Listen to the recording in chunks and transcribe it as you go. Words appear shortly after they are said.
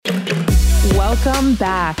Welcome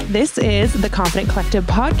back. This is the Confident Collective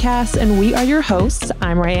podcast, and we are your hosts.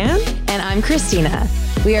 I'm Ryan. And I'm Christina.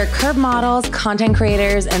 We are curb models, content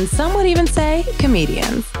creators, and some would even say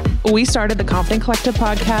comedians. We started the Confident Collective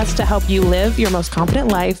podcast to help you live your most confident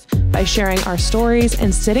life by sharing our stories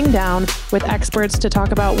and sitting down with experts to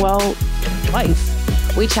talk about, well,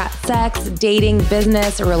 life. We chat sex, dating,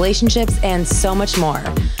 business, relationships, and so much more.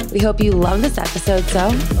 We hope you love this episode, so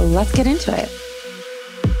let's get into it.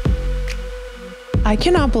 I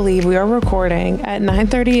cannot believe we are recording at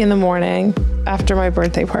 9:30 in the morning after my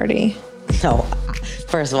birthday party. So,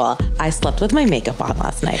 first of all, I slept with my makeup on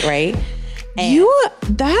last night, right? And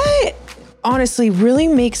that honestly really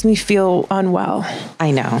makes me feel unwell.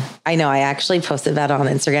 I know. I actually posted that on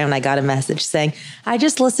Instagram and I got a message saying, I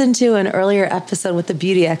just listened to an earlier episode with the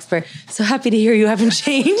beauty expert. So happy to hear you haven't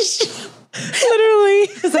changed. Literally.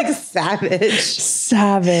 It's like savage.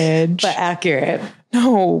 But accurate.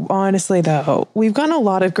 No, honestly, though, we've gotten a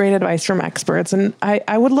lot of great advice from experts, and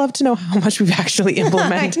I would love to know how much we've actually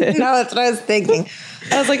implemented. No, that's what I was thinking.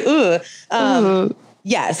 I was like, ooh.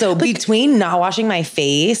 Yeah, so between not washing my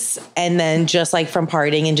face and then just like from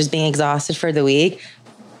partying and just being exhausted for the week,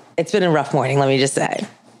 it's been a rough morning, let me just say.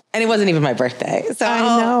 And it wasn't even my birthday. So I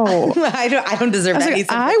know. I don't deserve any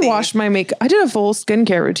sympathy. I washed my makeup. I did a full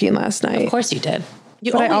skincare routine last night. Of course you did.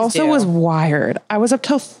 But I also was wired. I was up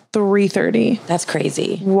till 3:30. That's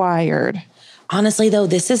crazy. Wired. Honestly, though,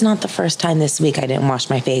 this is not the first time this week I didn't wash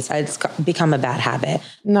my face. It's become a bad habit.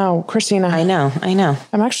 No, Christina. I know.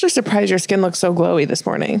 I'm actually surprised your skin looks so glowy this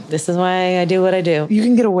morning. This is why I do what I do. You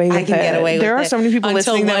can get away with it. I can get away with it. There are so many people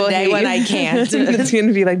listening that one day when I can't. It's going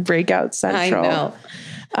to be like breakout central. I know.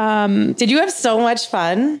 Did you have so much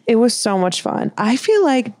fun? It was so much fun. I feel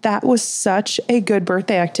like that was such a good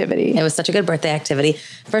birthday activity. It was such a good birthday activity.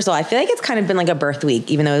 First of all, I feel like it's kind of been like a birth week,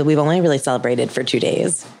 even though we've only really celebrated for 2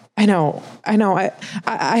 days. I know.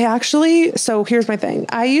 I actually, so here's my thing.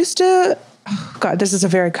 I used to, oh God, this is a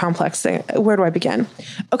very complex thing. Where do I begin?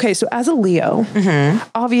 Okay. So as a Leo,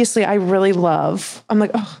 obviously I really love, I'm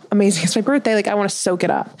like, oh, amazing. It's my birthday. Like I want to soak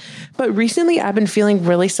it up. But recently I've been feeling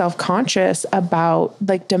really self-conscious about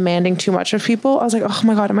like demanding too much of people. I was like, oh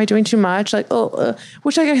my God, am I doing too much? Like,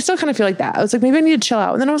 which I still kind of feel like that. I was like, maybe I need to chill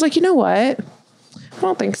out. And then I was like, you know what? I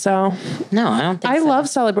don't think so. No, I don't think so. I love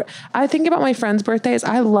celebrate. I think about my friends' birthdays.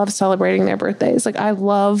 I love celebrating their birthdays. Like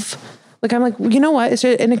I'm like, you know what? It's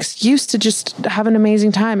an excuse to just have an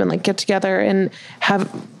amazing time and like get together and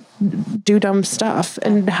do dumb stuff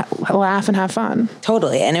and laugh and have fun.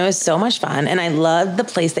 Totally. And it was so much fun. And I loved the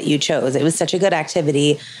place that you chose. It was such a good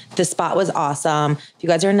activity. The spot was awesome. If you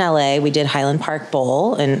guys are in LA, we did Highland Park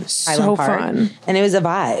Bowl and Highland Park. Fun. And it was a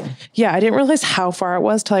vibe. Yeah. I didn't realize how far it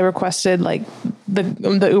was till I requested like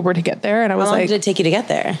the Uber to get there. And I was like, how long did it take you to get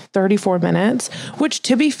there? 34 minutes, which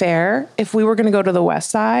to be fair, if we were going to go to the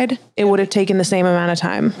West Side, it would have taken the same amount of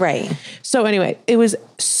time. Right. So anyway, it was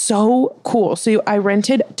so cool. So I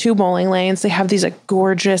rented 2 bowling lanes. They have these like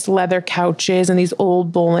gorgeous leather couches and these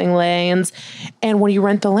old bowling lanes. And when you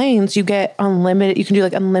rent the lanes, you get unlimited, you can do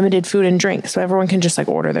like unlimited food and drinks. So everyone can just like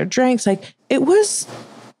order their drinks. Like it was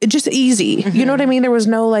just easy. You know what I mean? There was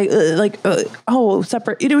no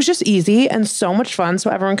separate. It was just easy and so much fun. So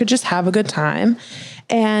everyone could just have a good time.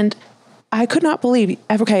 And I could not believe,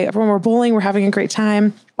 okay, everyone were bowling, we're having a great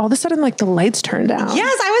time. All of a sudden, like the lights turned down.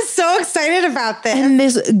 Yes, I was so excited about this. And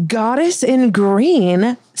this goddess in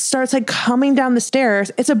green starts like coming down the stairs.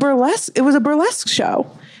 It was a burlesque show.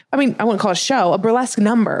 I mean, I wouldn't call it a show, a burlesque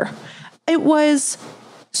number. It was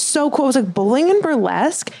so cool. It was like bowling and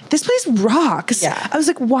burlesque. This place rocks. Yeah. I was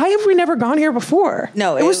like, why have we never gone here before?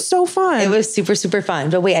 No, it was so fun. It was super, super fun.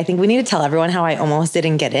 But wait, I think we need to tell everyone how I almost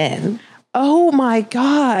didn't get in. Oh my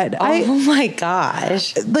God. Oh my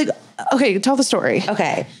gosh. Like, okay, tell the story.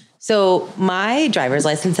 Okay. So my driver's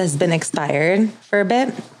license has been expired for a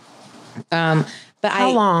bit. But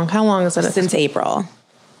How long? How long is it? Since April.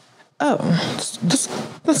 Oh,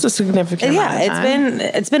 that's a significant amount of time.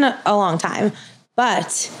 It's been a long time.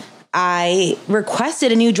 But I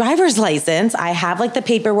requested a new driver's license. I have like the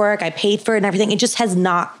paperwork. I paid for it and everything. It just has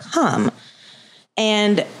not come.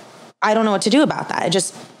 And I don't know what to do about that.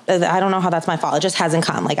 I don't know how that's my fault. It just hasn't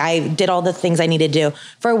come. Like I did all the things I needed to do.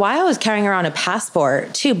 For a while I was carrying around a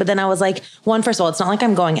passport too, but then I was like, first of all, it's not like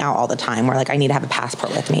I'm going out all the time where like I need to have a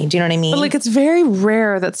passport with me. Do you know what I mean? But like it's very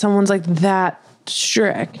rare that someone's like that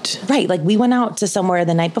strict. Right. Like we went out to somewhere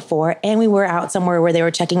the night before and we were out somewhere where they were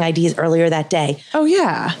checking IDs earlier that day. Oh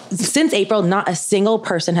yeah. Since April, not a single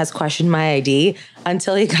person has questioned my ID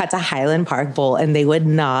until you got to Highland Park Bowl and they would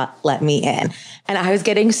not let me in. And I was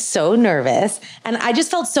getting so nervous and I just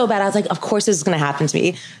felt so bad. I was like, of course this is going to happen to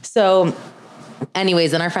me. So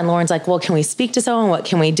Anyways, then our friend Lauren's like, well, can we speak to someone? What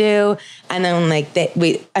can we do? And then like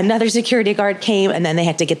another security guard came, and then they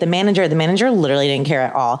had to get the manager. The manager literally didn't care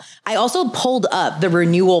at all. I also pulled up the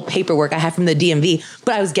renewal paperwork I had from the DMV,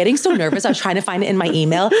 but I was getting so nervous. I was trying to find it in my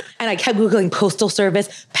email, and I kept Googling postal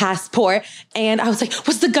service, passport. And I was like,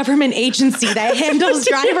 what's the government agency that handles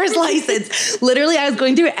driver's license? Literally, I was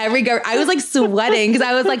going through I was like sweating because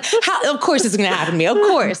I was like, of course it's going to happen to me. Of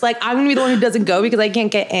course. Like, I'm going to be the one who doesn't go because I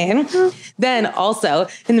can't get in. Then also,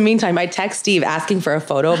 in the meantime, I text Steve asking for a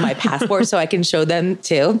photo of my passport so I can show them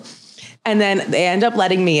too. And then they end up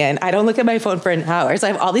letting me in. I don't look at my phone for an hour. So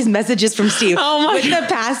I have all these messages from Steve with the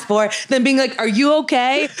passport, then being like, are you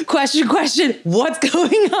okay? Question, what's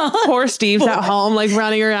going on? Poor Steve's at home, like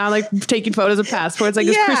running around, like taking photos of passports. Like,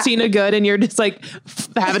 is Christina good? And you're just like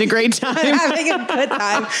having a great time. Having a good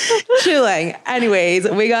time. Chilling. Anyways,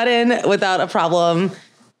 we got in without a problem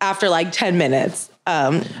after like 10 minutes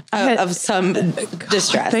of some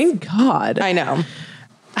distress. Thank God. I know.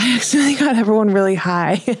 I accidentally got everyone really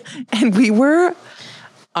high, and we were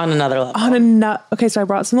on another level. Okay, so I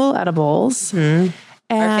brought some little edibles. Mm-hmm.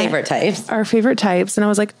 Our favorite types. And I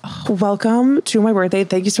was like, welcome to my birthday.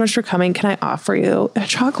 Thank you so much for coming. Can I offer you a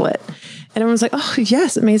chocolate? And everyone was like, oh,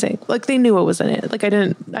 yes, amazing. Like, they knew what was in it. Like, I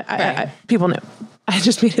didn't, people knew. I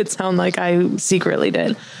just made it sound like I secretly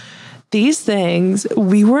did. These things,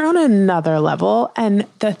 we were on another level. And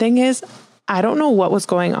the thing is, I don't know what was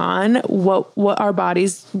going on, what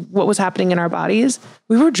was happening in our bodies.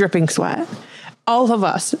 We were dripping sweat. All of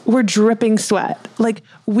us were dripping sweat. Like,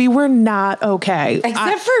 we were not okay.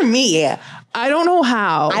 Except for me. I don't know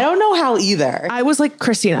how. I don't know how either. I was like,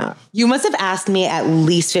 Christina. You must have asked me at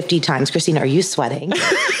least 50 times, Christina, are you sweating?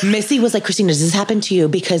 Missy was like, Christina, does this happen to you?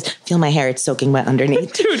 Because feel my hair, it's soaking wet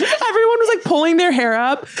underneath. Dude, everyone was like pulling their hair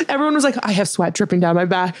up. Everyone was like, I have sweat dripping down my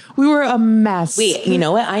back. We were a mess. Wait, you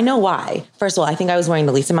know what? I know why. First of all, I think I was wearing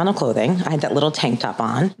the least amount of clothing. I had that little tank top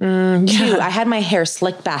on. Two, I had my hair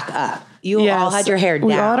slicked back up. You all had your hair down.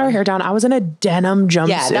 We all had our hair down. I was in a denim jumpsuit.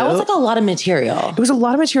 Yeah, that was like a lot of material. It was a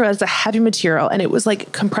lot of material. It was a heavy material. And it was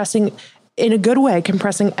like compressing, in a good way,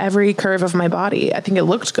 compressing every curve of my body. I think it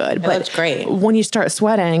looked good. But it looked great. When you start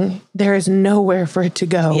sweating, there is nowhere for it to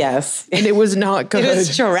go. Yes. And it was not good. It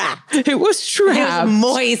was trapped. It was trapped. It was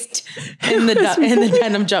moist in the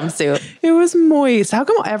denim jumpsuit. It was moist. How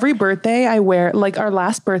come every birthday I wear, like our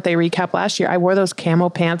last birthday recap last year, I wore those camo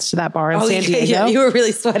pants to that bar in San Diego. Yeah, you were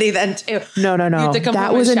really sweaty then too. No. You had to come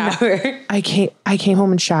home and shower. I came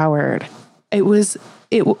home and showered. It was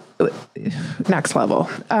next level.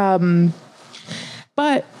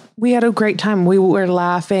 But we had a great time. We were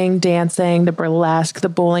laughing, dancing, the burlesque, the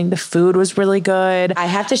bowling, the food was really good. I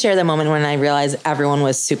have to share the moment when I realized everyone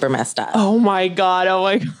was super messed up. Oh my God.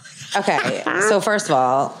 Okay. So first of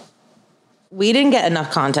all, we didn't get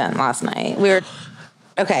enough content last night. I'm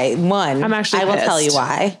actually pissed. I will tell you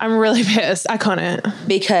why. I'm really pissed. I couldn't.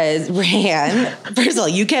 Because Ryan, first of all,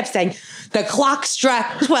 you kept saying, the clock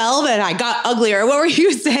struck 12 and I got uglier. What were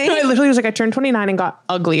you saying? I literally was like, I turned 29 and got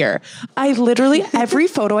uglier. I literally, every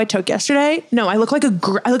photo I took yesterday, I look like a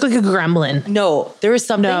gremlin. No, there was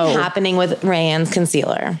something happening with Ryan's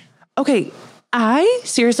concealer. Okay. I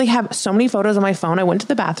seriously have so many photos on my phone. I went to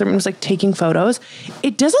the bathroom and was like taking photos.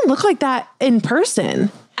 It doesn't look like that in person.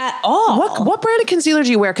 At all. What brand of concealer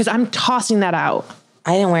do you wear? Because I'm tossing that out.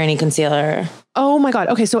 I didn't wear any concealer. Oh my God.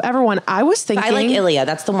 Okay. So everyone, I was thinking. I like Ilia.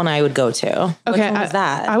 That's the one I would go to. Okay. Which one was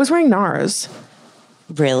that? I was wearing NARS.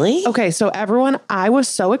 Really? Okay. So everyone, I was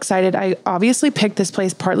so excited. I obviously picked this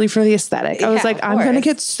place partly for the aesthetic. I was like, I'm going to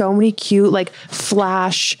get so many cute, like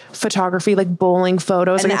flash photography, like bowling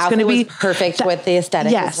photos. And like, the outfit was perfect with the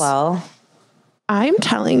aesthetic as well. I'm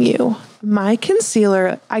telling you, my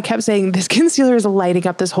concealer, I kept saying this concealer is lighting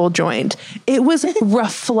up this whole joint. It was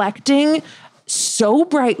reflecting so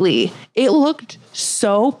brightly. It looked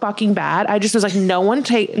so fucking bad. I just was like, no one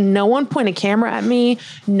point a camera at me.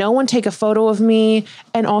 No one take a photo of me.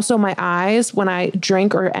 And also my eyes, when I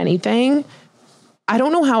drink or anything, I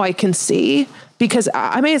don't know how I can see because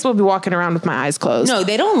I may as well be walking around with my eyes closed. No,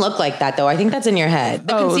 they don't look like that though. I think that's in your head.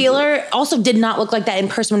 The concealer also did not look like that in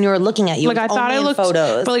person when you were looking at you. Like I thought I looked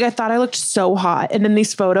photos. But like I thought I looked so hot. And then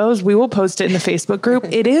these photos, we will post it in the Facebook group.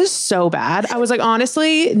 It is so bad. I was like,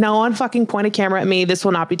 honestly, no one fucking point a camera at me. This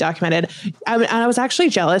will not be documented. And I was actually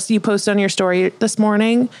jealous. You posted on your story this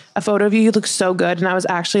morning a photo of you. You look so good. And I was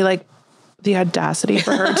actually like, the audacity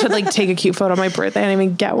for her to like take a cute photo on my birthday. I didn't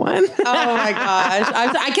even get one. Oh my gosh.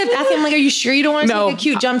 I kept asking him like, are you sure you don't want to take a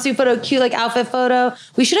cute jumpsuit photo, cute like outfit photo?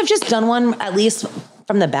 We should have just done one at least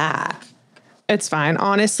from the back. It's fine.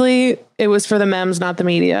 Honestly, it was for the memes, not the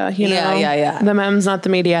media. You know? Yeah. The memes, not the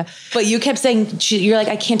media. But you kept saying, you're like,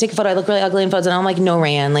 I can't take a photo. I look really ugly in photos. And I'm like, no,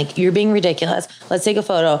 Ryan, like, you're being ridiculous. Let's take a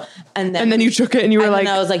photo. And then you took it and you were like,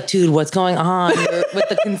 I was like, dude, what's going on? You're with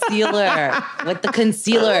the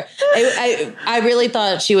concealer, I really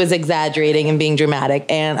thought she was exaggerating and being dramatic.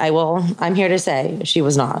 And I'm here to say she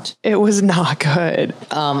was not. it was not good.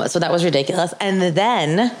 So that was ridiculous. And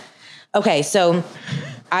then, okay, so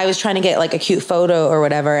I was trying to get like a cute photo or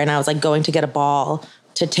whatever. And I was like going to get a ball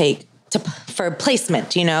for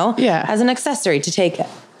placement, Yeah. as an accessory to take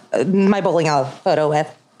my bowling alley photo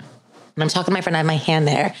with. And I'm talking to my friend, I have my hand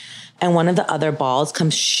there. And one of the other balls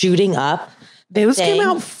comes shooting up. Those came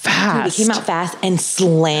out fast. Dude, it came out fast and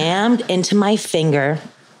slammed into my finger.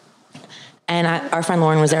 And our friend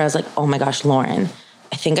Lauren was there. I was like, oh my gosh, Lauren,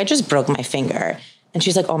 I think I just broke my finger. And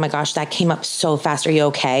she's like, oh my gosh, that came up so fast. Are you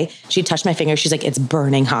okay? She touched my finger. She's like, it's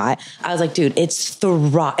burning hot. I was like, dude, it's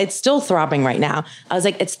still throbbing right now. I was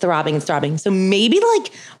like, it's throbbing. So maybe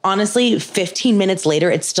like, honestly, 15 minutes later,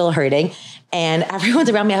 it's still hurting. And everyone's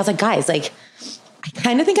around me. I was like, guys, like, I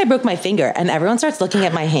kind of think I broke my finger. And everyone starts looking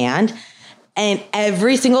at my hand. And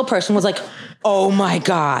every single person was like, oh my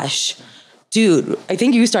gosh. Dude, I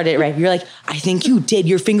think you started it right. You're like, I think you did.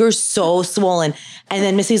 Your finger's so swollen. And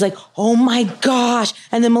then Missy's like, oh my gosh.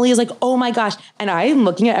 And then Malia's like, oh my gosh. And I am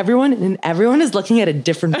looking at everyone and everyone is looking at a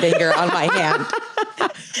different finger on my hand.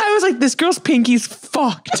 I was like, this girl's pinky's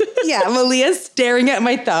fucked. Yeah, Malia's staring at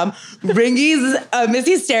my thumb.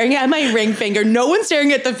 Missy's staring at my ring finger. No one's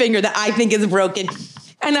staring at the finger that I think is broken.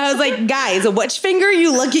 And I was like, guys, which finger are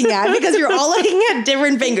you looking at? Because you're all looking at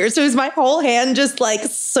different fingers. So is my whole hand just like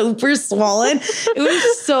super swollen? It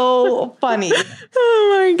was so funny.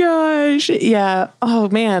 Oh my gosh. Yeah. Oh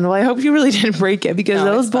man. Well, I hope you really didn't break it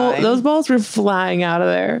because those balls were flying out of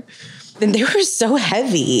there. And they were so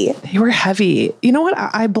heavy. They were heavy. You know what?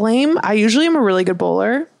 I usually am a really good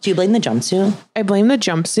bowler. Do you blame the jumpsuit? I blame the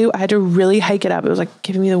jumpsuit. I had to really hike it up. It was like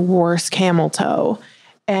giving me the worst camel toe.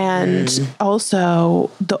 And also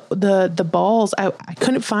the balls, I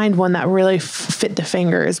couldn't find one that really fit the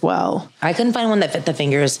finger as well. I couldn't find one that fit the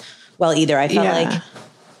fingers well either. I felt like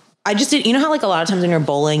I just did. You know how like a lot of times when you're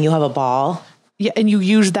bowling, you have a ball. Yeah, and you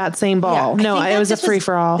use that same ball. Yeah, no, it was a free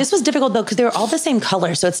for all. This was difficult though because they were all the same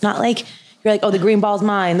color, so it's not like you're like, oh, the green ball's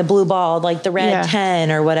mine, the blue ball, like the red 10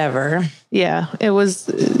 or whatever. Yeah, it was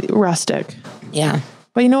rustic. Yeah.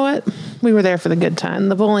 But you know what? We were there for the good time.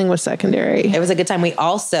 The bowling was secondary. It was a good time. We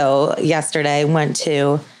also yesterday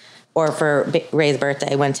for Ray's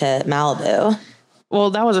birthday, went to Malibu.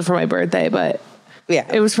 Well, that wasn't for my birthday, but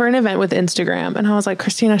yeah, it was for an event with Instagram. And I was like,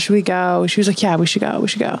 Christina, should we go? She was like, yeah, we should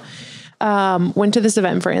go. Went to this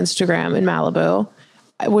event for Instagram in Malibu,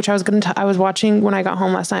 which I was watching when I got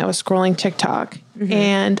home last night. I was scrolling TikTok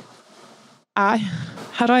and how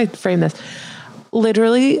do I frame this?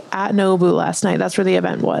 Literally at Nobu last night. That's where the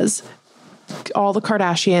event was. All the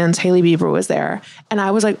Kardashians, Hailey Bieber was there. And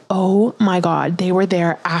I was like, oh my God, they were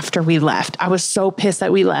there after we left. I was so pissed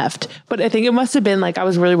that we left. But I think it must have been like, I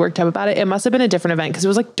was really worked up about it. It must have been a different event because it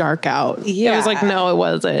was like dark out. Yeah. It was like, no, it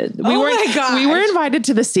wasn't. We were invited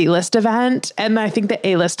to the C-list event. And I think the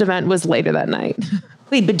A-list event was later that night.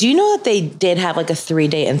 Wait, but do you know that they did have like a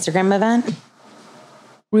 3-day Instagram event?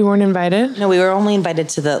 We weren't invited? No, we were only invited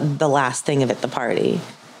to the last thing of it, the party.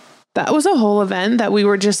 That was a whole event that we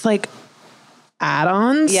were just like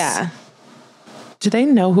add-ons? Yeah. Do they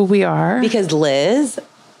know who we are? Because Liz,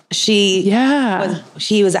 she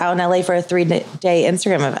was out in LA for a 3-day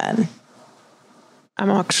Instagram event. I'm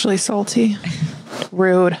actually salty.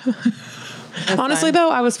 Rude. Honestly, though,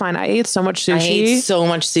 I was fine. I ate so much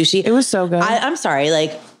sushi. It was so good. I'm sorry.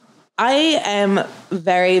 Like, I am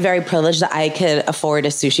very, very privileged that I could afford a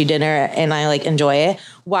sushi dinner and I like enjoy it.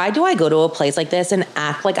 Why do I go to a place like this and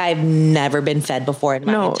act like I've never been fed before in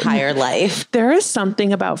my entire life? There is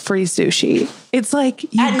something about free sushi. It's like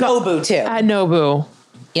Nobu too. At Nobu.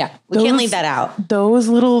 Yeah, we can't leave that out. Those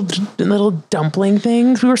little dumpling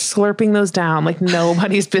things, we were slurping those down like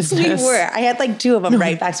nobody's business. We were. I had like 2 of them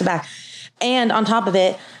right back to back. And on top of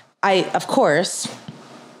it, I, of course,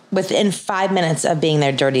 within 5 minutes of being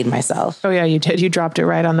there, dirtied myself. Oh yeah, you did. You dropped it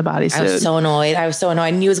right on the bodysuit. I was so annoyed.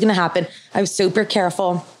 I knew it was going to happen. I was super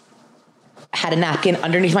careful. I had a napkin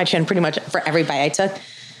underneath my chin pretty much for every bite I took.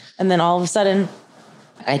 And then all of a sudden,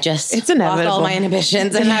 it's lost all my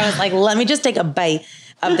inhibitions. And I was like, let me just take a bite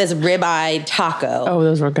of this ribeye taco. Oh,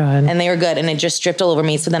 those were good. And they were good. And it just dripped all over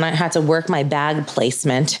me. So then I had to work my bag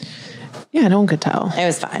placement. Yeah, no one could tell. It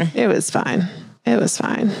was fine.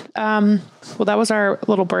 Well, that was our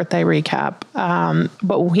little birthday recap.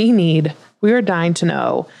 But we are dying to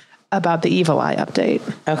know about the Evil Eye update.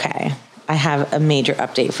 Okay. I have a major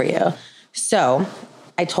update for you. So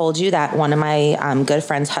I told you that one of my good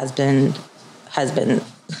friend's husband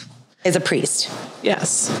is a priest.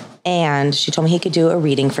 Yes. And she told me he could do a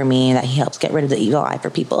reading for me, that he helps get rid of the evil eye for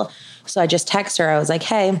people. So I just texted her. I was like,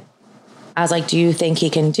 hey, do you think he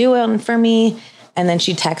can do it for me? And then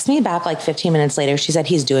she texted me back like 15 minutes later. She said,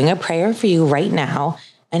 he's doing a prayer for you right now.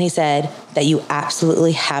 And he said that you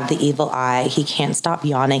absolutely have the evil eye. He can't stop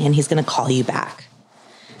yawning and he's going to call you back.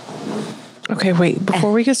 Okay, wait.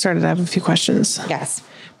 Before we get started, I have a few questions. Yes.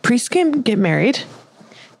 Priests can get married?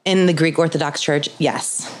 In the Greek Orthodox Church,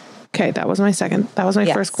 yes. Okay, that was my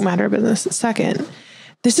first matter of business. Second,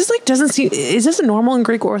 this is like, doesn't seem, is this normal in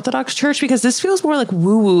Greek Orthodox Church? Because this feels more like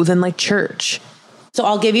woo-woo than like church. So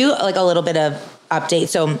I'll give you like a little bit of update.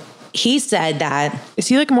 So he said that... Is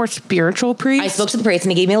he like a more spiritual priest? I spoke to the priest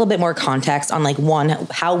and he gave me a little bit more context on like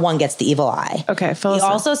how one gets the evil eye. Okay, He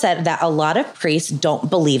also said that a lot of priests don't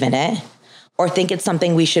believe in it or think it's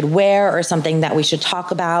something we should wear or something that we should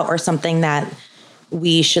talk about or something that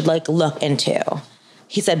we should like look into.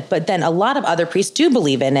 He said, but then a lot of other priests do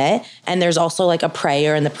believe in it. And there's also like a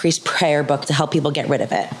prayer in the priest prayer book to help people get rid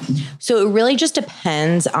of it. So it really just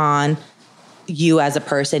depends on you as a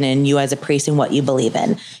person and you as a priest and what you believe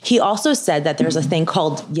in. He also said that there's a thing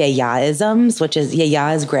called yayaisms, which is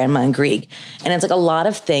yaya is grandma in Greek. And it's like a lot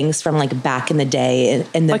of things from like back in the day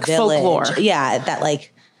in the like village. Folklore. Yeah,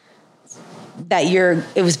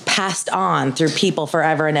 it was passed on through people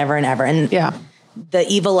forever and ever and ever. And yeah. The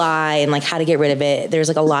evil eye and like how to get rid of it. There's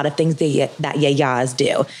like a lot of things that yayas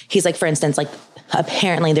do. He's like, for instance, like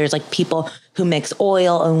apparently there's like people who mix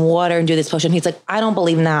oil and water and do this potion. He's like, I don't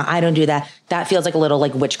believe in that. I don't do that. That feels like a little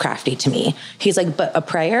like witchcrafty to me. He's like, but a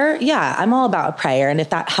prayer? Yeah, I'm all about a prayer. And if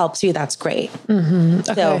that helps you, that's great. Mm-hmm.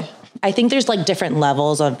 Okay. So I think there's like different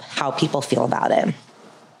levels of how people feel about it.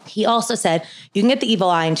 He also said you can get the evil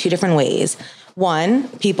eye in two different ways. One,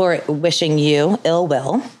 people are wishing you ill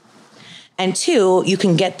will. And two, you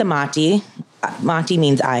can get the mati. Mati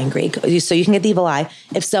means eye in Greek. So you can get the evil eye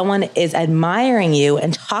if someone is admiring you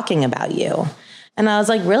and talking about you. And I was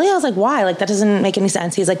like, really? I was like, why? Like, that doesn't make any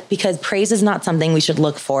sense. He's like, because praise is not something we should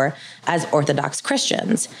look for as Orthodox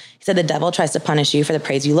Christians. He said the devil tries to punish you for the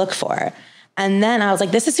praise you look for. And then I was like,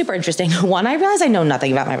 this is super interesting. One, I realized I know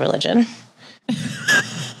nothing about my religion.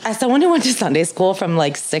 As someone who went to Sunday school from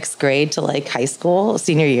like 6th grade to like high school,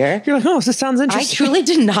 senior year. You're like, oh, this sounds interesting. I truly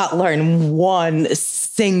did not learn one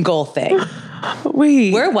single thing.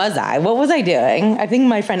 Wait. Where was I? What was I doing? I think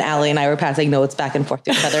my friend Allie and I were passing notes back and forth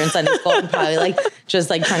to each other in Sunday school and probably like just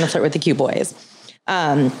like trying to flirt with the cute boys.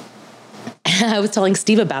 I was telling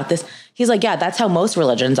Steve about this. He's like, yeah, that's how most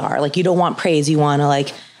religions are. Like, you don't want praise. You want to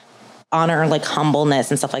like honor like humbleness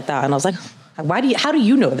and stuff like that. And I was like, how do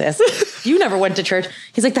you know this? You never went to church.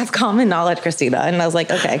 He's like, that's common knowledge, Christina. And I was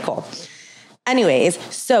like, okay, cool. Anyways,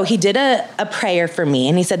 so he did a prayer for me.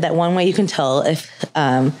 And he said that one way you can tell if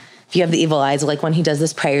you have the evil eyes, like when he does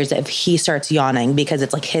this prayer is if he starts yawning, because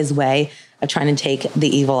it's like his way of trying to take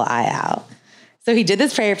the evil eye out. So he did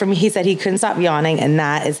this prayer for me. He said he couldn't stop yawning. And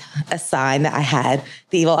that is a sign that I had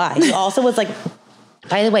the evil eye. He also was like,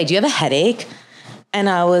 by the way, do you have a headache? And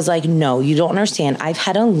I was like, no, you don't understand. I've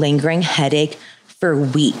had a lingering headache for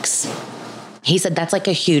weeks. He said that's like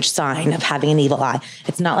a huge sign of having an evil eye.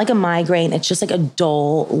 It's not like a migraine. It's just like a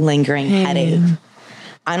dull, lingering headache.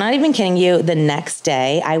 I'm not even kidding you. The next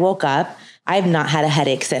day I woke up. I have not had a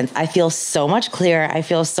headache since. I feel so much clearer. I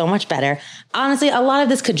feel so much better. Honestly, a lot of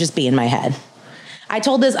this could just be in my head. I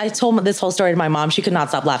told this whole story to my mom. She could not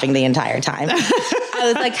stop laughing the entire time. I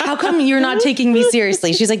was like, how come you're not taking me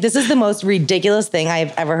seriously? She's like, this is the most ridiculous thing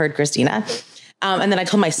I've ever heard, Christina. And then I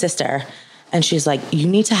told my sister, and she's like, you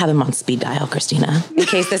need to have him on speed dial, Christina, in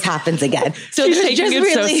case this happens again. So she's taking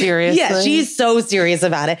it so seriously. Yeah, she's so serious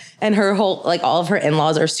about it. And her whole, like all of her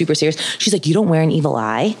in-laws are super serious. She's like, you don't wear an evil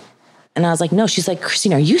eye? And I was like, no. She's like,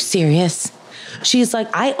 Christina, are you serious? She's like,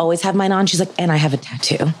 I always have mine on. She's like, and I have a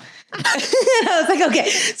tattoo. I was like, okay.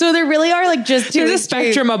 So there really are like just there's a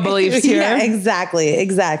spectrum of beliefs here. Yeah, exactly.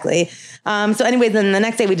 So anyway, then the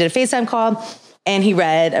next day we did a FaceTime call and he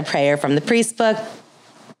read a prayer from the priest book.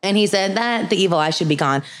 And he said that the evil eye should be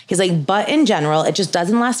gone. He's like, but in general, it just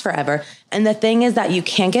doesn't last forever. And the thing is that you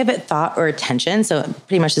can't give it thought or attention. So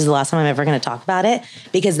pretty much this is the last time I'm ever going to talk about it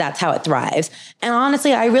because that's how it thrives. And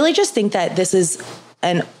honestly, I really just think that this is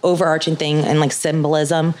an overarching thing and like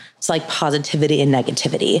symbolism. It's like positivity and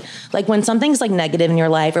negativity. Like when something's like negative in your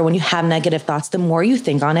life or when you have negative thoughts, the more you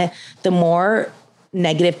think on it, the more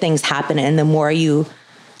negative things happen. And the more you're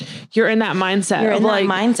in that mindset. You're in that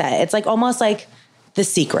mindset. It's like almost like The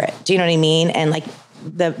Secret. Do you know what I mean? And like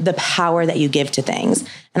the power that you give to things.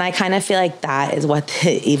 And I kind of feel like that is what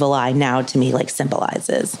the evil eye now to me like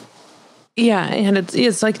symbolizes. Yeah, and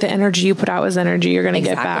it's like the energy you put out is energy you're going to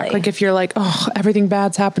get back. Like if you're like, oh, everything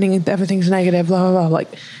bad's happening, everything's negative, blah, blah, blah. Like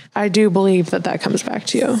I do believe that comes back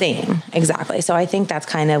to you. Same, exactly. So I think that's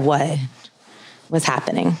kind of what was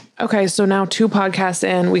happening. Okay, so now 2 podcasts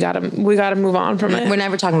in, we gotta move on from it. We're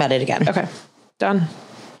never talking about it again. Okay, done.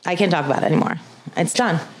 I can't talk about it anymore. It's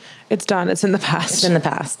done. It's done. It's in the past. It's in the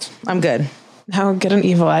past. I'm good. Now get an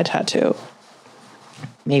evil eye tattoo.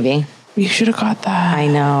 Maybe. You should have got that. I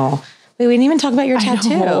know. Wait, we didn't even talk about your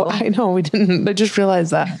tattoo. I know, we didn't. I just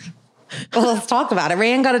realized that. Well, let's talk about it.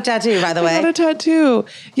 Rayanne got a tattoo, by the way. I got a tattoo.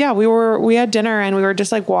 Yeah, we had dinner and we were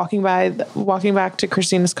just like walking back to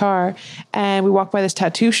Christina's car, and we walked by this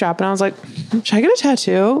tattoo shop, and I was like, should I get a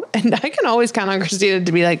tattoo? And I can always count on Christina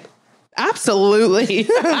to be like, absolutely.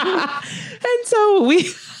 And so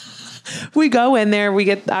we go in there,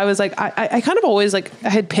 I was like, I kind of always like, I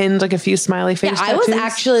had pinned like a few smiley face tattoos. I was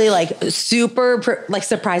actually like super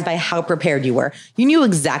surprised by how prepared you were. You knew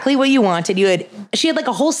exactly what you wanted. She had like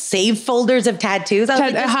a whole save folders of tattoos. I was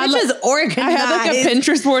like, this bitch is organized. I had like a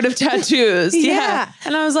Pinterest board of tattoos. Yeah.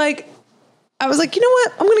 And I was like, you know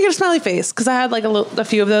what? I'm going to get a smiley face. Cause I had like a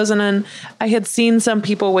few of those. And then I had seen some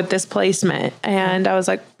people with this placement, and I was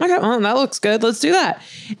like, okay, well, that looks good. Let's do that.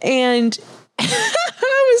 And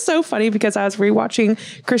it was so funny because I was rewatching,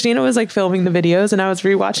 Christina was like filming the videos, and I was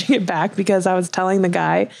rewatching it back because I was telling the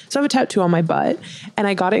guy, so I have a tattoo on my butt, and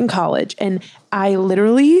I got it in college, and I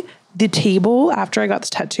literally, the table after I got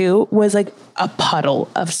this tattoo was like a puddle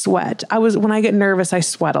of sweat. When I get nervous, I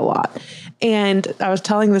sweat a lot. And I was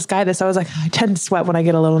telling this guy this, I was like, I tend to sweat when I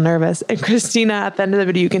get a little nervous. And Christina at the end of the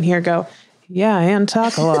video, you can hear go, yeah, and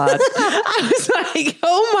talk a lot. I was like,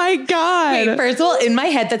 oh my God. Wait, first of all, in my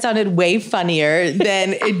head, that sounded way funnier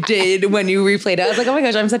than it did when you replayed it. I was like, oh my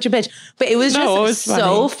gosh, I'm such a bitch. But it was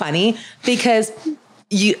so funny because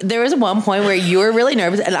there was one point where you were really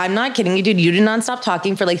nervous, and I'm not kidding you, dude. You did not stop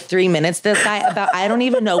talking for like 3 minutes. This guy I don't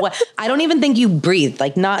even think you breathed,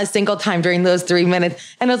 like not a single time during those 3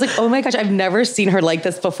 minutes. And I was like, oh my gosh, I've never seen her like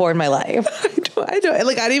this before in my life. I don't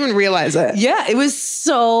like, I didn't even realize it. Yeah, it was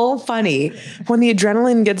so funny. When the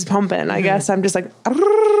adrenaline gets pumping, I guess I'm just like,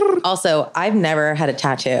 also, I've never had a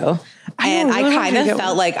tattoo. And I kind of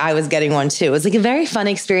felt like I was getting one too. It was like a very fun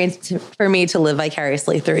experience for me to live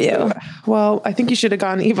vicariously through you. Well, I think you should have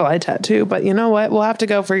gotten an evil eye tattoo, but you know what? We'll have to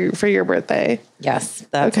go for your birthday. Yes,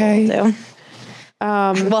 that's okay. What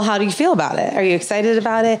we'll do. Well, how do you feel about it? Are you excited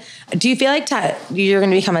about it? Do you feel like you're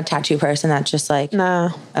going to become a tattoo person that's just like... No.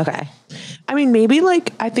 Okay. I mean, maybe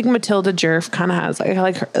like, I think Matilda Jerf kind of has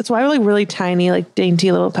like that's why I like really tiny, like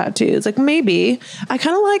dainty little tattoos. Like maybe I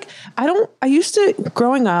kind of like, I used to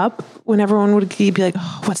growing up when everyone would be like,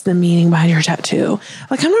 oh, what's the meaning behind your tattoo?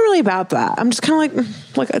 Like, I'm not really about that. I'm just kind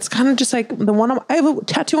of like, it's kind of just like I have a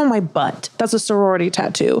tattoo on my butt. That's a sorority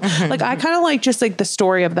tattoo. Mm-hmm. Like I kind of like just like the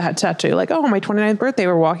story of that tattoo. Like, oh, my 29th birthday,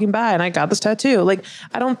 we're walking by and I got this tattoo. Like,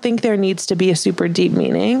 I don't think there needs to be a super deep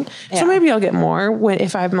meaning. Yeah. So maybe I'll get more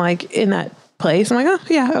if I'm like in that place. I'm like, oh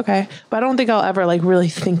yeah, okay. But I don't think I'll ever like really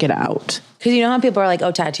think it out. Because you know how people are like,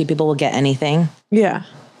 oh, tattoo people will get anything. Yeah.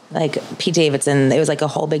 Like Pete Davidson, it was like a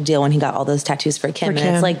whole big deal when he got all those tattoos for Kim. And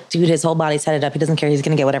it's like, dude, his whole body set it up. He doesn't care. He's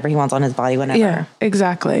going to get whatever he wants on his body whenever. Yeah,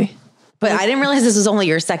 exactly. But I didn't realize this was only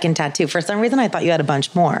your second tattoo. For some reason, I thought you had a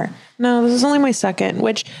bunch more. No, this is only my second,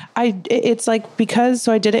 which it's like, because,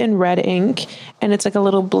 so I did it in red ink and it's like a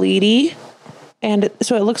little bleedy. And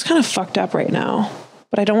so it looks kind of fucked up right now,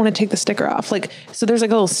 but I don't want to take the sticker off. Like, so there's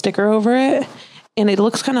like a little sticker over it and it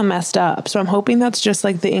looks kind of messed up. So I'm hoping that's just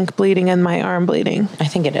like the ink bleeding and my arm bleeding. I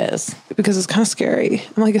think it is. Because it's kind of scary.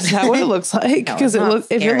 I'm like, is that what it looks like? Because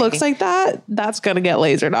if it looks like that, that's going to get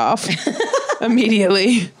lasered off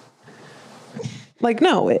immediately. Like,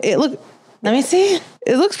 no, it look. Let me see.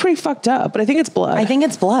 It looks pretty fucked up, but I think it's blood. I think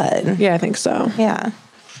it's blood. Yeah, I think so. Yeah.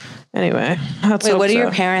 Anyway, what do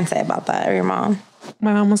your parents say about that, or your mom?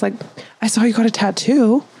 My mom was like, I saw you got a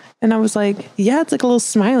tattoo. And I was like, yeah, it's like a little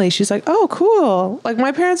smiley. She's like, oh, cool. Like,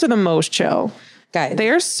 my parents are the most chill. Guys,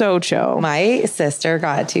 they are so chill. My sister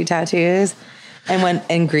got 2 tattoos and went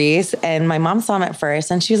in Greece, and my mom saw them at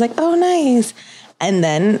first and she was like, oh, nice. And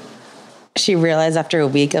then she realized after a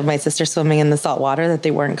week of my sister swimming in the salt water that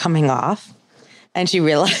they weren't coming off. And she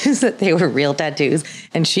realized that they were real tattoos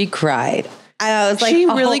and she cried. I was like, she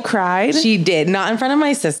really cried? She did. Not in front of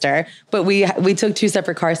my sister, but we took 2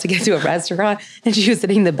 separate cars to get to a restaurant and she was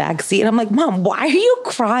sitting in the back seat. And I'm like, Mom, why are you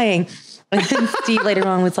crying? And then Steve later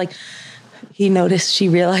on was like, he noticed, she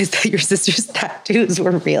realized that your sister's tattoos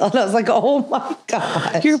were real. And I was like, oh my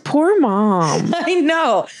God. Your poor mom. I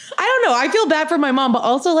know. I don't know. I feel bad for my mom, but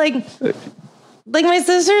also like my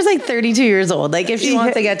sister's like 32 years old. Like if she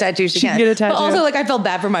wants to get tattoos, she can get a tattoo. But also like I felt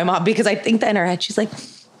bad for my mom because I think that in her head, she's like,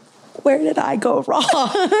 where did I go wrong?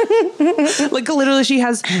 Like literally she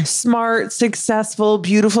has smart, successful,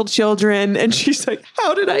 beautiful children. And she's like,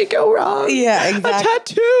 how did I go wrong? Yeah, exactly. A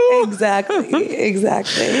tattoo.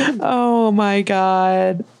 Exactly. Oh my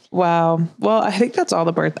God. Wow. Well, I think that's all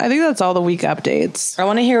the week updates. I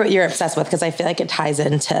want to hear what you're obsessed with because I feel like it ties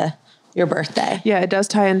into your birthday. Yeah, it does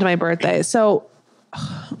tie into my birthday. So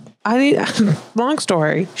long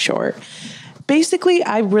story short, basically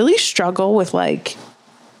I really struggle with like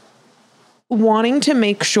wanting to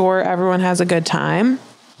make sure everyone has a good time.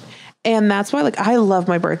 And that's why like I love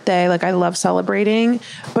my birthday. Like I love celebrating,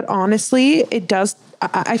 but honestly,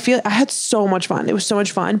 I feel I had so much fun. It was so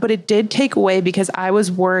much fun, but it did take away because I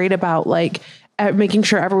was worried about like making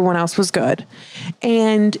sure everyone else was good.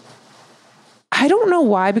 And I don't know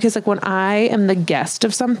why, because like when I am the guest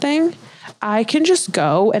of something, I can just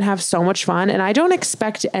go and have so much fun. And I don't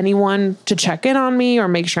expect anyone to check in on me or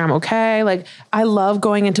make sure I'm okay. Like I love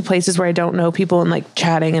going into places where I don't know people and like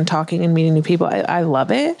chatting and talking and meeting new people. I love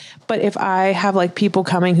it. But if I have like people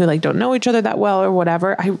coming who like don't know each other that well or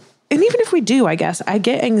whatever, and even if we do, I guess I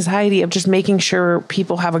get anxiety of just making sure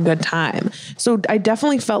people have a good time. So I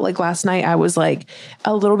definitely felt like last night I was like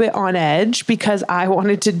a little bit on edge because I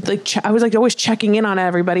wanted to like, I was like always checking in on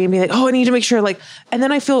everybody and be like, oh, I need to make sure like, and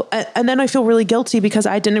then I feel really guilty because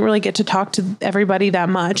I didn't really get to talk to everybody that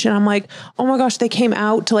much. And I'm like, oh my gosh, they came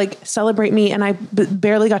out to like celebrate me and I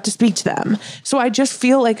barely got to speak to them. So I just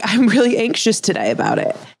feel like I'm really anxious today about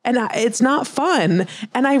it. And it's not fun.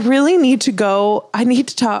 And I really need to go. I need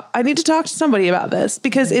to talk to somebody about this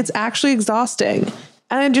because it's actually exhausting.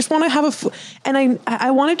 And I just want to have I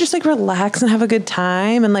want to just like relax and have a good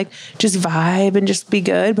time and like just vibe and just be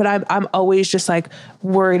good. But I'm always just like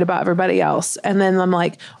worried about everybody else. And then I'm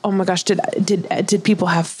like, oh my gosh, did people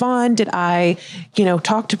have fun? Did I,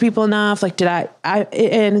 talk to people enough? Like,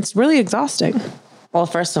 and it's really exhausting. Well,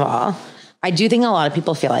 first of all, I do think a lot of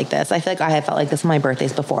people feel like this. I feel like I have felt like this on my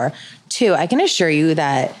birthdays before. 2, I can assure you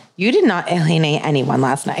that you did not alienate anyone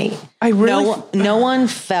last night. No one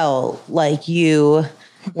felt like you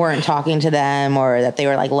weren't talking to them or that they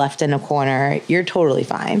were like left in a corner. You're totally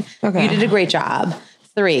fine. Okay. You did a great job.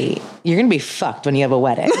 3, you're going to be fucked when you have a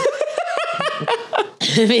wedding.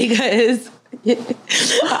 Because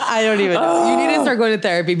I don't even know. You need to start going to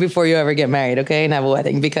therapy before you ever get married, okay? And have a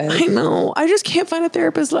wedding because I know. I just can't find a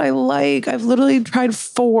therapist that I like. I've literally tried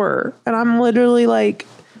 4 and I'm literally like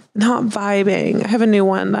not vibing. I have a new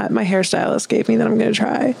one that my hairstylist gave me that I'm going to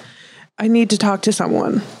try. I need to talk to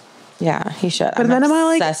someone. Yeah, he should. But then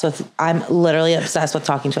I'm literally obsessed with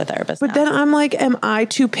talking to a therapist. But then I'm like, am I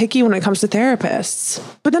too picky when it comes to therapists?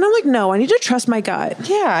 But then I'm like, no, I need to trust my gut.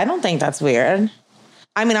 Yeah, I don't think that's weird.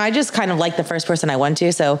 I mean, I just kind of like the first person I went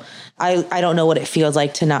to, so I don't know what it feels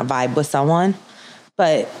like to not vibe with someone.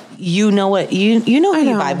 But you know what you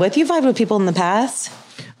vibe with. You vibe with people in the past.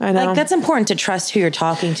 I know. Like that's important to trust who you're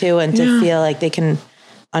talking to and to feel like they can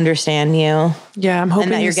understand you. Yeah, I'm hoping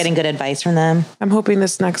and that you're getting good advice from them. I'm hoping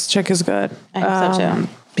this next chick is good. I hope so too.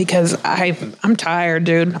 Because I'm tired,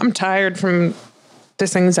 dude. I'm tired from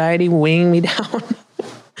this anxiety weighing me down.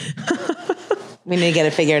 We need to get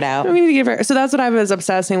it figured out. So that's what I was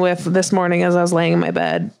obsessing with this morning as I was laying in my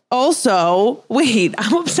bed. Also, wait,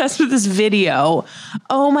 I'm obsessed with this video.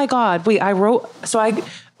 Oh my God. Wait, so I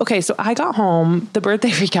got home. The birthday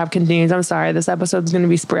recap continues. I'm sorry. This episode's going to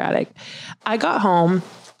be sporadic. I got home.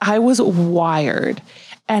 I was wired.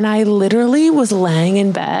 And I literally was laying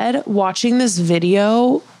in bed watching this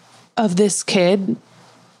video of this kid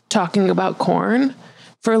talking about corn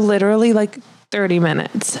for literally like 30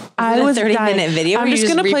 minutes. I was a 30-minute video. I'm just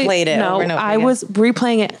going to replayed it. No, I was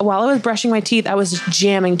replaying it while I was brushing my teeth. I was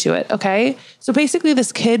jamming to it. Okay. So basically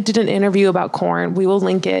this kid did an interview about corn. We will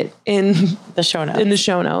link it in the show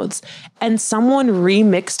notes. And someone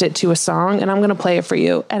remixed it to a song and I'm going to play it for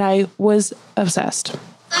you. And I was obsessed.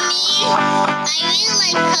 For me,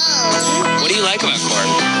 I really like corn. What do you like about corn?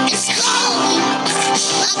 It's cold.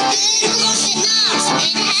 A good roasted nuts.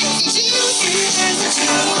 It has the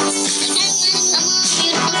juice.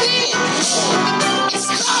 It's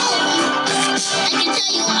cold. I can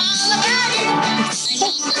tell you all about it. I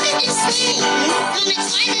mean, look at this thing. I'm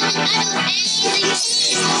excited that I don't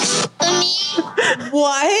anything. For me.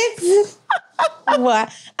 What?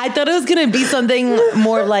 I thought it was going to be something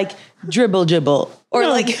more like dribble or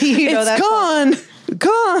like, it's that's gone.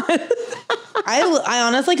 Come on. I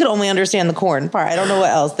honestly could only understand the corn part. I don't know what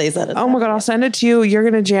else they said. Oh my God, I'll send it to you. You're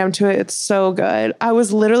going to jam to it. It's so good. I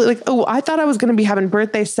was literally like, oh, I thought I was going to be having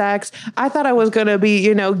birthday sex. I thought I was going to be,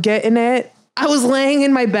 getting it. I was laying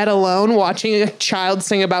in my bed alone watching a child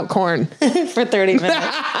sing about corn. For 30 minutes.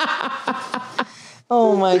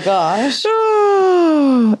 Oh my gosh.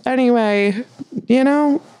 Anyway,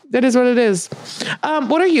 it is what it is.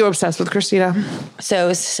 What are you obsessed with, Christina?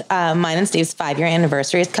 So mine and Steve's 5-year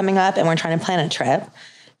anniversary is coming up and we're trying to plan a trip.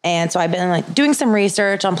 And so I've been doing some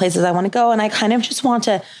research on places I want to go. And I kind of just want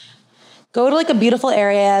to go to a beautiful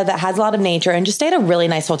area that has a lot of nature and just stay at a really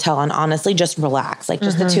nice hotel and honestly just relax,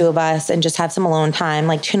 just the two of us and just have some alone time,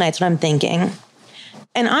 2 nights what I'm thinking.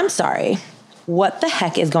 And I'm sorry, what the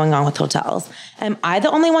heck is going on with hotels? Am I the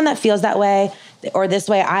only one that feels that way or this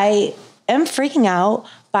way? I am freaking out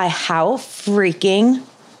by how freaking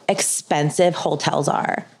expensive hotels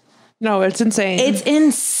are. No, it's insane. It's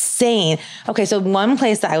insane. Okay, so one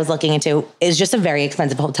place that I was looking into is just a very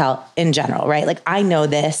expensive hotel in general, right? I know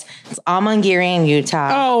this. It's Amangiri in Utah.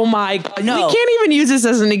 Oh my God. No. We can't even use this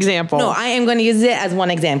as an example. No, I am going to use it as one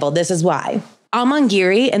example. This is why.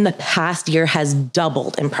 Amangiri in the past year has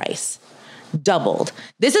doubled in price. Doubled.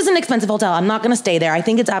 This is an expensive hotel. I'm not going to stay there. I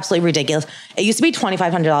think it's absolutely ridiculous. It used to be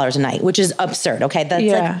 $2,500 a night, which is absurd. Okay.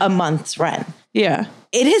 That's a month's rent. Yeah.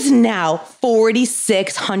 It is now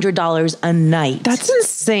 $4,600 a night. That's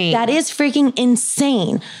insane. That is freaking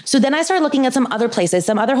insane. So then I started looking at some other places,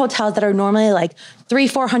 some other hotels that are normally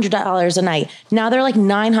 $300-$400 a night. Now they're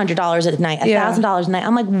 $900 a night, $1,000 a night.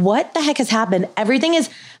 I'm like, what the heck has happened? Everything is,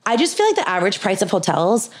 I just feel like the average price of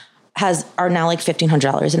hotels are now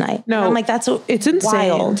 $1,500 a night. No, and I'm like, it's insane.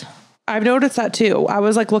 Wild. I've noticed that too. I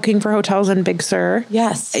was looking for hotels in Big Sur.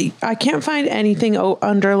 Yes. I can't find anything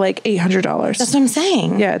under $800. That's what I'm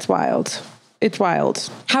saying. Yeah, it's wild. It's wild.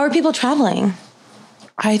 How are people traveling?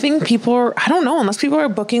 I think I don't know, unless people are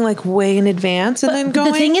booking way in advance and then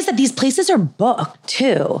going. The thing is that these places are booked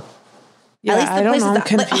too. Yeah, at least the I don't know. I'm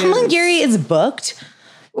confused. Amangiri is booked.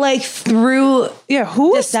 Through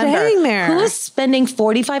who is December. Staying there? Who is spending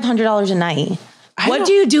 $4,500 a night? What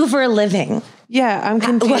do you do for a living? Yeah, I'm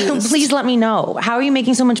confused. Please let me know. How are you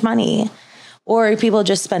making so much money? Or are people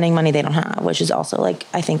just spending money they don't have, which is also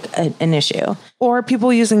I think an issue. Or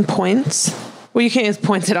people using points. Well, you can't use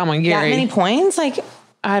points at Amangiri. That many points?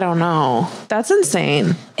 I don't know. That's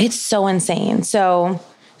insane. It's so insane. So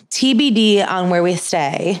TBD on where we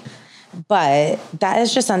stay. But that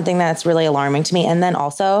is just something that's really alarming to me. And then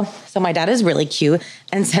also, so my dad is really cute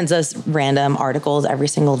and sends us random articles every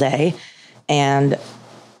single day. And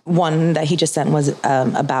one that he just sent was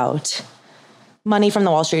about money from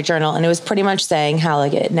the Wall Street Journal. And it was pretty much saying how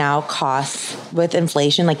it now costs with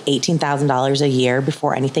inflation $18,000 a year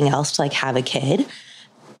before anything else to have a kid.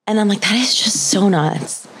 And I'm like, that is just so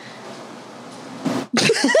nuts.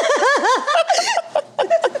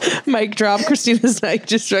 Mic drop. Christina's mic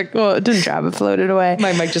just it didn't drop, it floated away.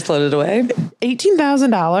 My mic just floated away.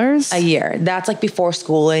 $18,000 a year. That's before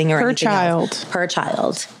schooling or per anything child. Else. Per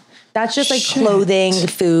child. That's just clothing,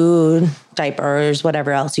 food, diapers,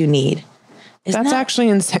 whatever else you need. That's actually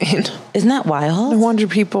insane. Isn't that wild? No wonder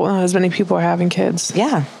as many people are having kids.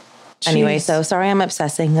 Yeah. Jeez. Anyway, so sorry I'm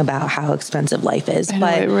obsessing about how expensive life is,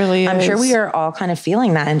 but it really I'm is. sure we are all kind of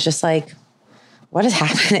feeling that and just what is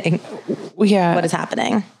happening? Yeah. What is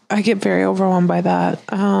happening? I get very overwhelmed by that.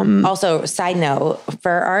 Also, side note,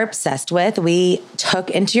 for our Obsessed With, we took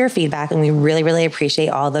into your feedback and we really, really appreciate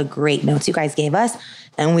all the great notes you guys gave us.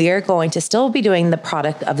 And we are going to still be doing the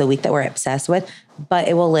product of the week that we're obsessed with, but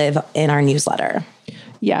it will live in our newsletter.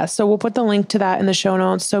 Yeah, so we'll put the link to that in the show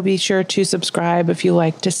notes. So be sure to subscribe if you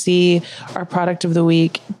like to see our product of the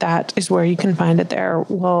week. That is where you can find it there.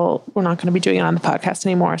 Well, we're not going to be doing it on the podcast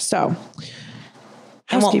anymore. So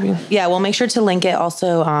we'll make sure to link it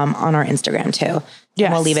also on our Instagram too. Yes.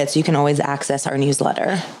 And we'll leave it so you can always access our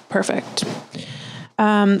newsletter. Perfect.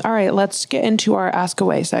 All right, let's get into our Ask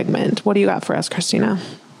Away segment. What do you got for us, Christina?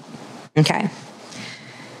 Okay.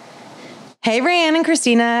 Hey, Rhiannon and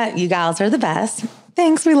Christina, you gals are the best.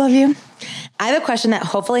 Thanks, we love you. I have a question that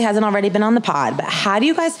hopefully hasn't already been on the pod, but how do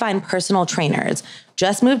you guys find personal trainers?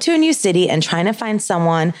 Just moved to a new city and trying to find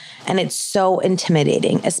someone, and it's so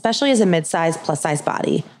intimidating, especially as a mid-size, plus-size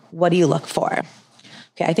body. What do you look for?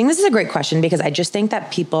 Okay, I think this is a great question because I just think that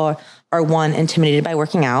people are, one, intimidated by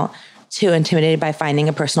working out, two, intimidated by finding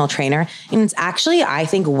a personal trainer. And it's actually, I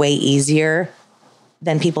think, way easier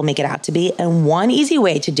than people make it out to be. And one easy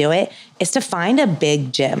way to do it is to find a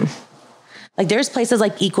big gym. There's places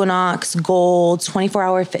like Equinox, Gold, 24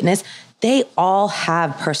 Hour Fitness. They all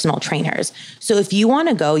have personal trainers. So if you want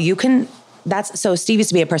to go, you can so Steve used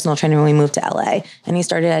to be a personal trainer when we moved to LA, and he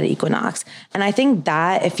started at Equinox. And I think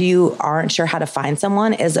that if you aren't sure how to find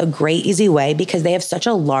someone is a great, easy way, because they have such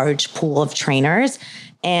a large pool of trainers,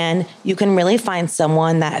 and you can really find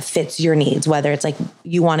someone that fits your needs, whether it's like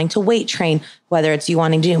you wanting to weight train, whether it's you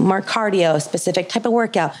wanting to do more cardio, a specific type of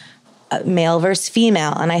workout, male versus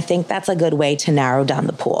female. And I think that's a good way to narrow down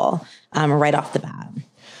the pool right off the bat.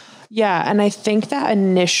 Yeah. And I think that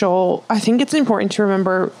I think it's important to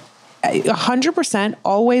remember 100%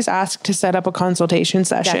 always ask to set up a consultation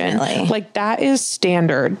session. Definitely. Like that is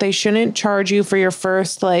standard. They shouldn't charge you for your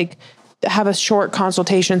first, have a short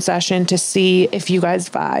consultation session to see if you guys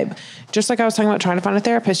vibe. Just like I was talking about trying to find a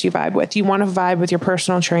therapist you vibe with. You want to vibe with your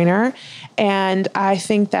personal trainer. And I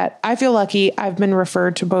think that I feel lucky. I've been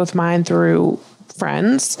referred to both mine through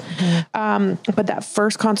friends. But that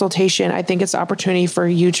first consultation, I think it's an opportunity for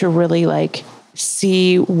you to really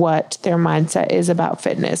see what their mindset is about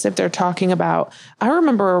fitness. If they're talking about, I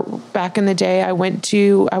remember back in the day, I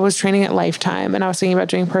was training at Lifetime, and I was thinking about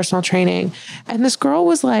doing personal training. And this girl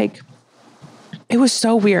was like, it was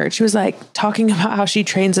so weird. She was talking about how she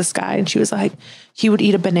trains this guy, and she was like, he would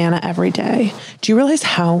eat a banana every day. Do you realize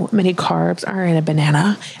how many carbs are in a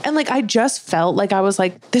banana? And I just felt like I was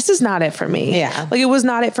like, this is not it for me. Yeah. It was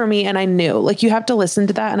not it for me. And I knew you have to listen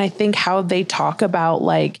to that. And I think how they talk about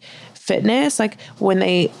fitness,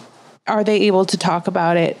 are they able to talk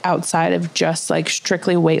about it outside of just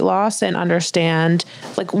strictly weight loss and understand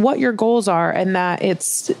what your goals are, and that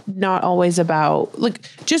it's not always about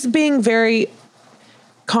just being very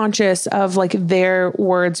conscious of their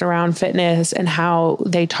words around fitness and how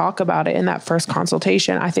they talk about it in that first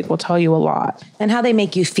consultation, I think will tell you a lot. And how they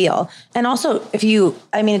make you feel. And also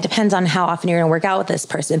it depends on how often you're going to work out with this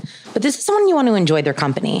person, but this is someone you want to enjoy their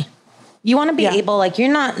company. You want to be able, you're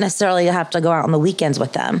not necessarily have to go out on the weekends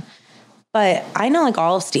with them. But I know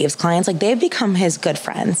all of Steve's clients, they've become his good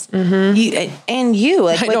friends. Mm-hmm.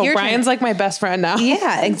 I know, Brian's my best friend now.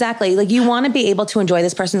 Yeah, exactly. You want to be able to enjoy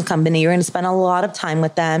this person's company. You're going to spend a lot of time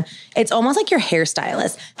with them. It's almost like your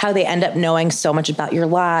hairstylist, how they end up knowing so much about your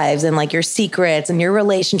lives and your secrets and your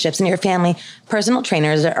relationships and your family. Personal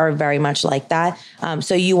trainers are very much like that.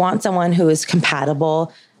 So you want someone who is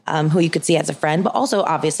compatible, who you could see as a friend, but also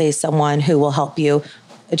obviously someone who will help you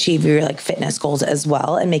achieve your fitness goals as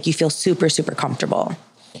well and make you feel super, super comfortable.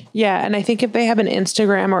 Yeah. And I think if they have an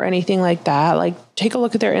Instagram or anything like that, take a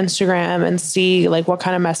look at their Instagram and see what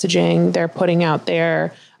kind of messaging they're putting out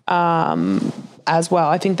there as well.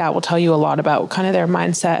 I think that will tell you a lot about kind of their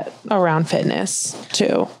mindset around fitness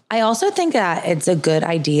too. I also think that it's a good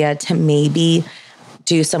idea to maybe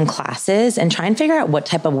do some classes and try and figure out what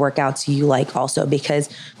type of workouts you like also, because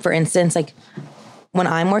for instance, when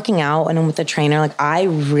I'm working out and I'm with a trainer, I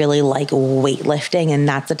really like weightlifting, and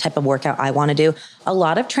that's the type of workout I want to do. A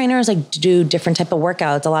lot of trainers do different type of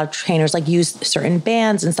workouts. A lot of trainers use certain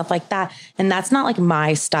bands and stuff like that. And that's not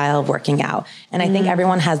my style of working out. And I think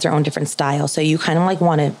everyone has their own different style. So you kind of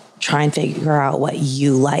want to try and figure out what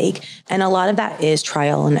you like. And a lot of that is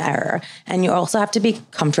trial and error. And you also have to be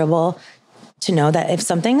comfortable to know that if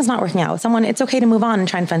something is not working out with someone, it's okay to move on and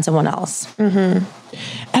try and find someone else. Mm-hmm.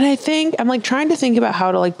 And I think I'm trying to think about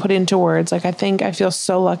how to put into words. I think I feel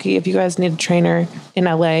so lucky. If you guys need a trainer in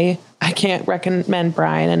LA, I can't recommend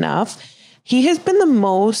Brian enough. He has been the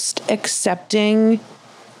most accepting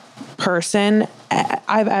person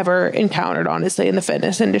I've ever encountered, honestly, in the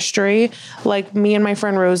fitness industry. Me and my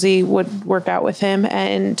friend Rosie would work out with him,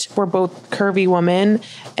 and we're both curvy women.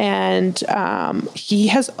 And he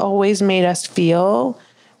has always made us feel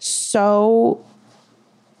so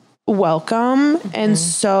welcome and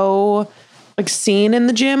so seen in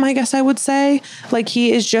the gym, I guess I would say.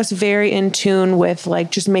 He is just very in tune with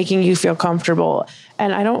just making you feel comfortable.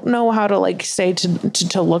 And I don't know how to say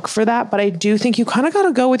to look for that, but I do think you kind of got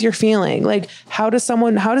to go with your feeling. How does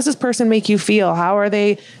this person make you feel? How are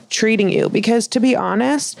they treating you? Because to be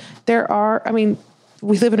honest,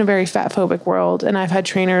 we live in a very fat phobic world, and I've had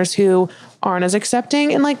trainers who aren't as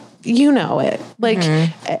accepting, and it,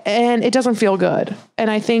 and it doesn't feel good.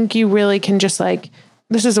 And I think you really can just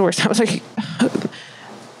this is the worst. I was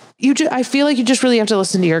I feel you just really have to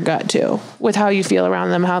listen to your gut too, with how you feel around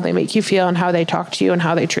them, how they make you feel, and how they talk to you and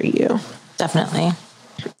how they treat you. Definitely.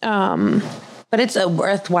 But it's a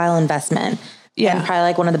worthwhile investment. Yeah. And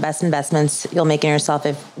probably one of the best investments you'll make in yourself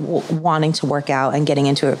if wanting to work out and getting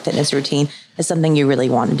into a fitness routine is something you really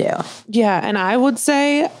want to do. Yeah. And I would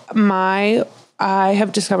say I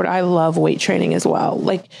have discovered I love weight training as well.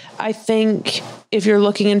 I think if you're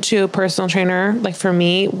looking into a personal trainer, for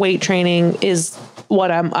me, weight training is what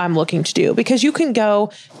I'm looking to do, because you can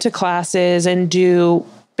go to classes and do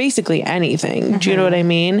basically anything. Do you know what I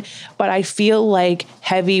mean? But I feel like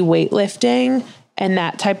heavy weightlifting and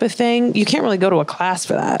that type of thing, you can't really go to a class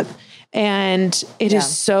for that. And it is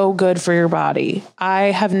so good for your body. I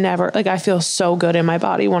have never, like, I feel so good in my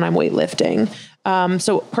body when I'm weightlifting.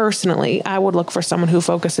 So personally, I would look for someone who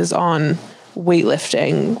focuses on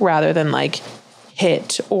weightlifting rather than like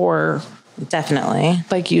HIIT or Definitely.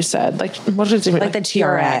 like you said, like what is it? Like the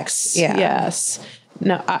TRX. Yeah. Yes.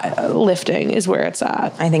 No, lifting is where it's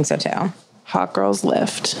at. I think so too. Hot girls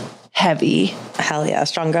lift. Heavy. Hell yeah.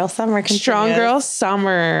 Strong girl summer. Continues. Strong girl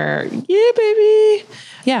summer. Yeah, baby.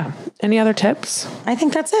 Yeah. Any other tips? I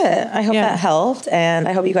think that's it. I hope that helped. And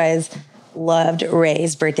I hope you guys loved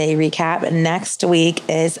Ray's birthday recap. Next week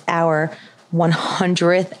is our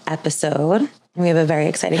 100th episode. We have a very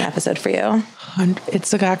exciting episode for you.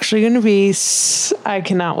 It's actually going to be, I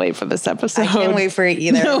cannot wait for this episode. I can't wait for it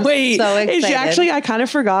either. No, wait. So excited. It's actually, I kind of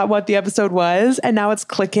forgot what the episode was. And now it's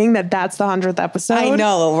clicking that that's the 100th episode. I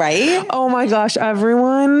know, right? Oh my gosh,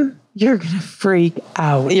 everyone. You're going to freak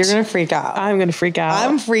out. You're going to freak out. I'm going to freak out.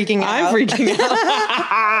 I'm freaking out. I'm freaking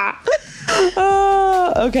out.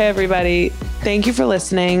 Oh, okay, everybody. Thank you for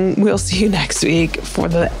listening. We'll see you next week for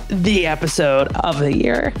the episode of the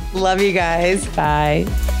year. Love you guys. Bye.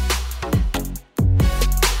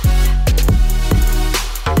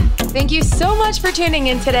 Thank you so much for tuning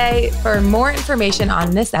in today. For more information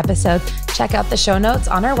on this episode, check out the show notes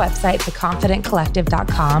on our website,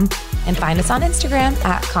 theconfidentcollective.com, and find us on Instagram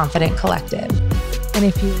at Confident Collective. And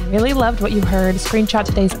if you really loved what you heard, screenshot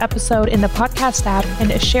today's episode in the podcast app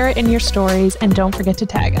and share it in your stories, and don't forget to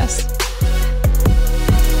tag us.